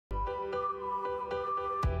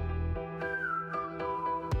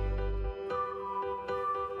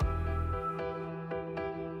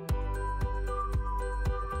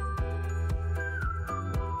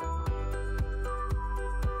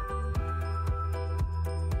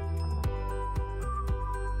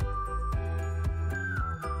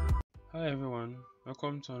Hi everyone,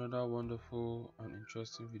 welcome to another wonderful and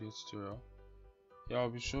interesting video tutorial. Here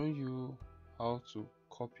I'll be showing you how to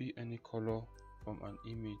copy any color from an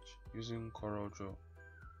image using CorelDraw.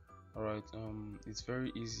 Alright, it's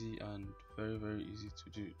very easy and very easy to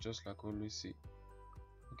do, just like I always say.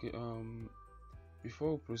 Okay,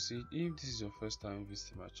 before we proceed, if this is your first time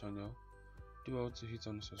visiting my channel, do well to hit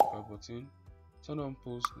on the subscribe button, turn on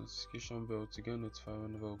post notification bell to get notified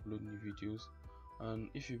whenever I upload new videos. And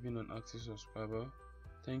if you've been an active subscriber,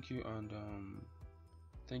 thank you, and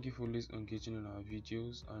thank you for always engaging in our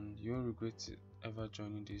videos, and you won't regret it ever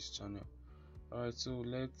joining this channel. Alright, so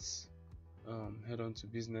let's head on to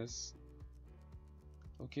business.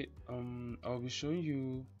 Okay, I'll be showing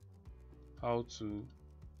you how to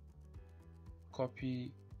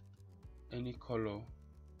copy any color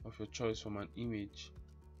of your choice from an image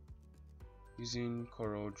using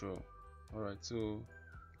CorelDraw. Alright, so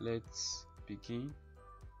let's begin.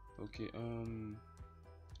 Okay,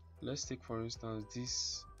 let's take for instance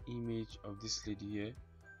this image of this lady here.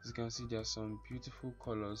 As you can see, there are some beautiful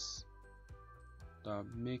colors that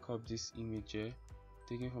make up this image here,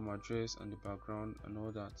 taken from her dress and the background and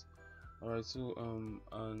all that. Alright, so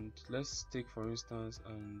and let's take for instance,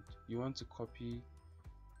 and you want to copy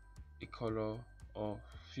a color or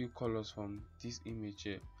few colors from this image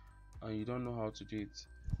here and you don't know how to do it.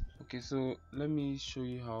 Okay, so let me show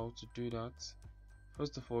you how to do that.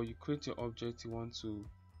 First of all, you create your object you want to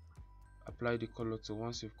apply the color to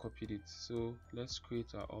once you've copied it. So let's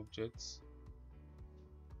create our objects.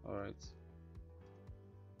 Alright,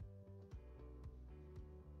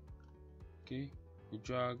 okay, you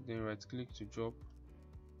drag, then right click to drop,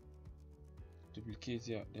 duplicate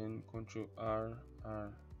here, then Ctrl R.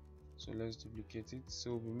 So let's duplicate it.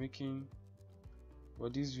 So we'll be making, for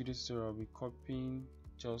this video tutorial, I'll be copying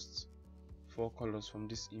just 4 colors from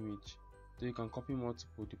this image. So you can copy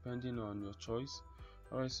multiple depending on your choice.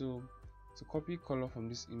 Alright, so to copy color from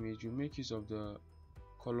this image, you make use of the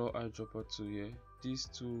color eyedropper tool here. These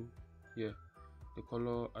two here, the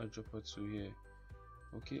color eyedropper tool here.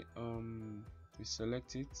 Okay, we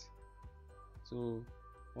select it. So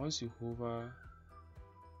once you hover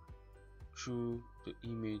through the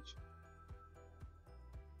image,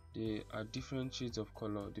 there are different shades of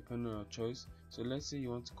color depending on your choice. So let's say you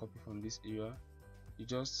want to copy from this area, you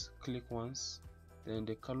just click once, then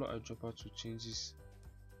the color eyedropper tool changes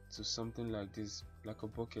to something like this, like a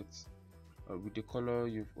bucket, with the color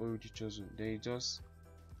you've already chosen. Then you just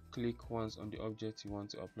click once on the object you want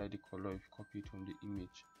to apply the color you've copied from the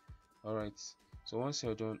image. Alright, so once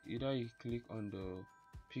you're done, either you click on the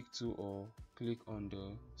pick tool or click on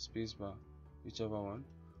the spacebar, whichever one.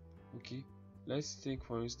 Okay, let's take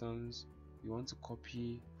for instance you want to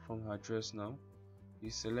copy from her dress. Now you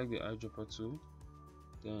select the eyedropper tool,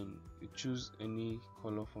 then you choose any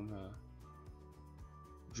color from her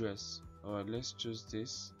dress. Alright, let's choose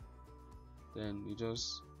this, then you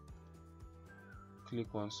just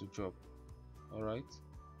click once to drop. Alright,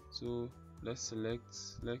 so let's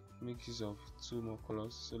make use of 2 more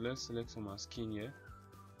colors. So let's select from our skin here.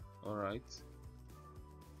 Alright,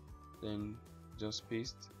 then just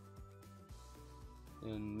paste,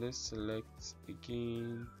 then let's select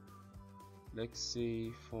again, let's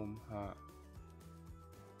say from her,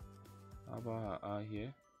 how about her eye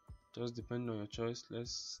here, just depending on your choice.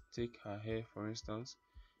 Let's take her hair for instance.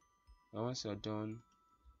 And once you're done,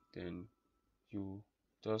 then you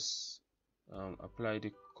just apply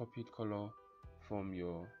the copied color from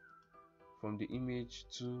the image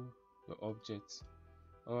to the object.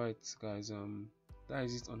 Alright guys, that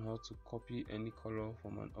is it on how to copy any color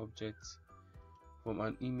from an object, from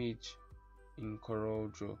an image in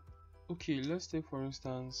CorelDraw. Okay, let's take for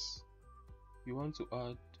instance you want to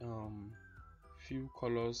add few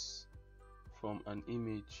colors from an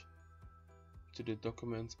image to the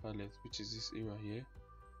document palette, which is this area here.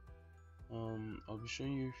 I'll be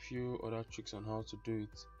showing you a few other tricks on how to do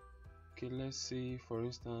it. Okay, let's say for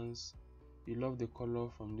instance you love the color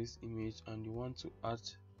from this image and you want to add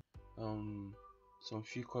some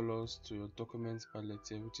few colors to your document palette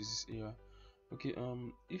here, which is this area. Okay,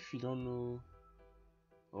 if you don't know,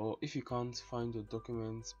 or if you can't find your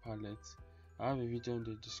document palette, I have a video in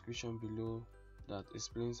the description below that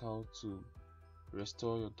explains how to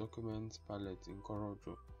restore your document palette in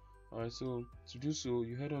CorelDraw. Alright, so to do so,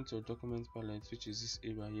 you head on to your document palette, which is this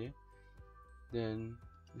area here. Then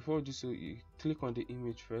before you do so, you click on the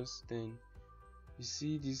image first, then you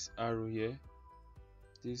see this arrow here,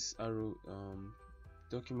 this arrow,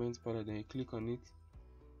 document palette, then you click on it,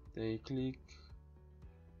 then you click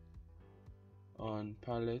on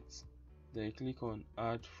palette, then you click on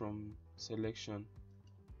add from selection.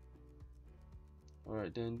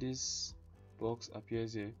 Alright, then this box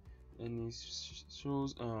appears here and it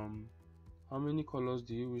shows how many colors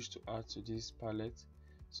do you wish to add to this palette.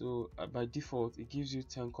 So by default it gives you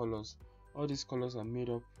 10 colors. All these colors are made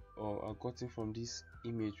up or are gotten from this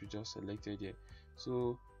image we just selected here.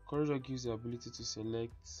 So CorelDraw gives the ability to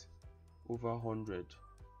select over 100.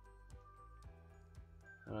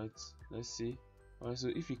 Alright, let's see. Alright, so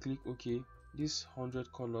if you click OK, these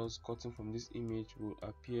 100 colors gotten from this image will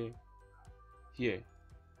appear here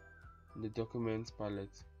in the document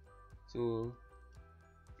palette. So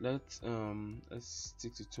let's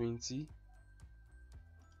stick to 20.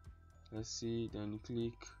 Let's see, then you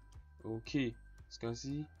click OK. As you can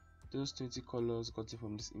see, those 20 colors gotten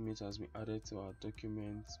from this image has been added to our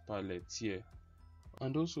document palette here.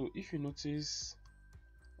 And also, if you notice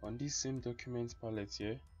on this same document palette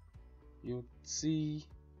here, you'll see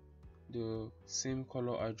the same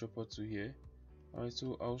color eyedropper to here. Alright,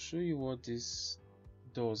 so I'll show you what this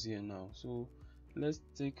does here now. So let's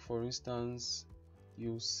take, for instance,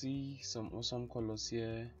 you'll see some awesome colors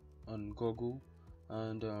here on Google,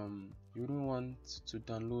 and you don't want to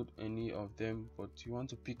download any of them, but you want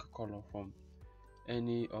to pick a color from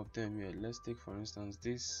any of them here. Let's take, for instance,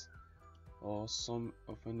 this or some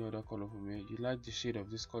of any other color from here. You like the shade of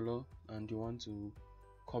this color and you want to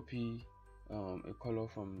copy a color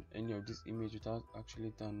from any of this image without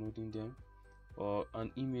actually downloading them, or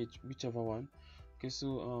an image, whichever one. Okay,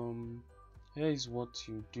 so here is what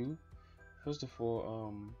you do. First of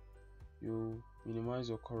all, you minimize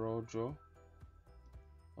your CorelDraw.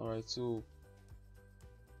 Alright, so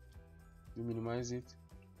you minimize it,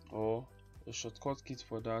 or a shortcut kit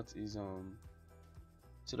for that is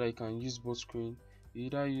so that you can use both screen. You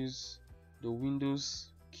either use the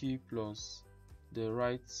Windows key plus the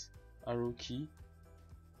right arrow key,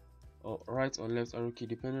 or right or left arrow key,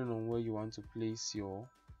 depending on where you want to place your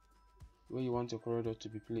CorelDraw to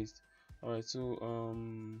be placed. Alright, so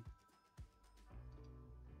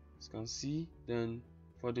as you can see, then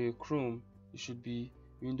for the Chrome it should be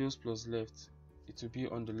Windows plus left. It will be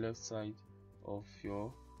on the left side of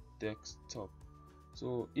your desktop.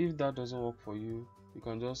 So if that doesn't work for you, you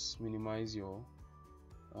can just minimize your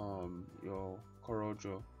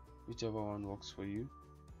CorelDraw, whichever one works for you.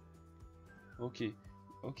 Okay,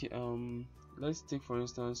 let's take, for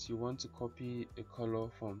instance, you want to copy a color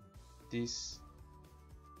from this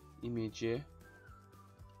image here.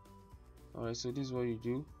 Alright, so this is what you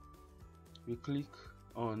do. You click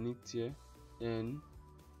on it here, then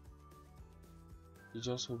you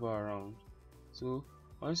just hover around. So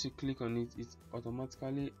once you click on it, it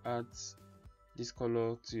automatically adds this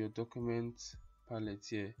color to your document palette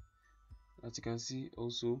here. As you can see,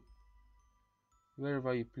 also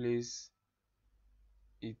wherever you place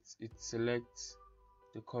it, it selects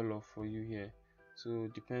the color for you here. So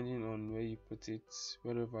depending on where you put it,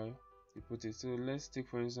 wherever you put it. So let's take,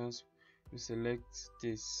 for instance, you select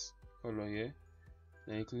this color here,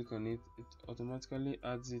 then you click on it, it automatically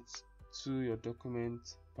adds it to your document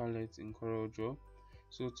palette in CorelDraw.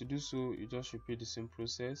 So to do so, you just repeat the same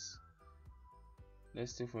process.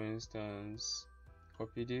 Let's take, for instance,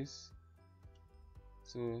 copy this.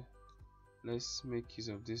 So let's make use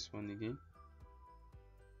of this one again,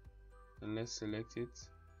 and let's select it.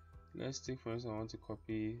 Let's take, for instance, I want to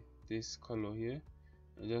copy this color here,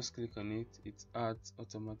 and just click on it, it adds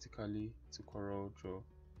automatically to CorelDraw.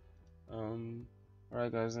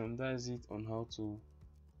 Alright guys, that is it on how to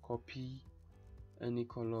copy any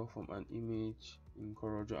color from an image in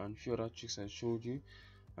CorelDraw, and few other tricks I showed you.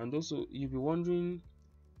 And also, you'll be wondering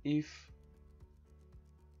if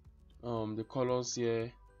the colors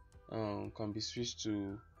here can be switched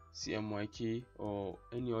to CMYK or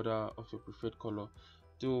any other of your preferred color.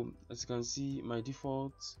 So as you can see, my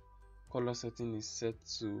default color setting is set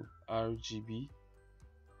to RGB.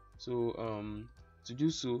 So to do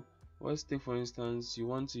so, let's take, for instance, you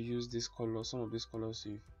want to use this color, some of these colors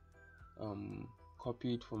you've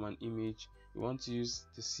copied from an image, you want to use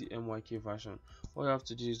the CMYK version. All you have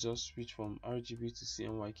to do is just switch from RGB to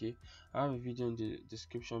CMYK. I have a video in the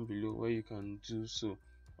description below where you can do so.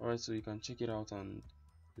 Alright, so you can check it out and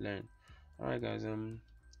learn. Alright guys,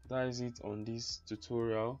 that is it on this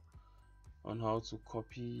tutorial on how to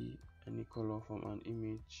copy any color from an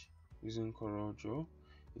image using CorelDraw.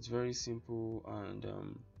 It's very simple and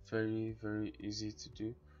very easy to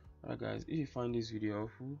do. Alright guys, if you find this video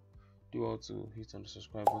helpful, do also hit on the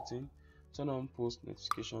subscribe button, turn on post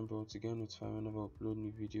notification bell to get notified whenever I upload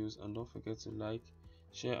new videos, and don't forget to like,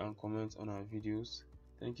 share and comment on our videos.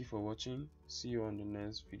 Thank you for watching. See you on the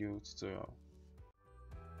next video tutorial.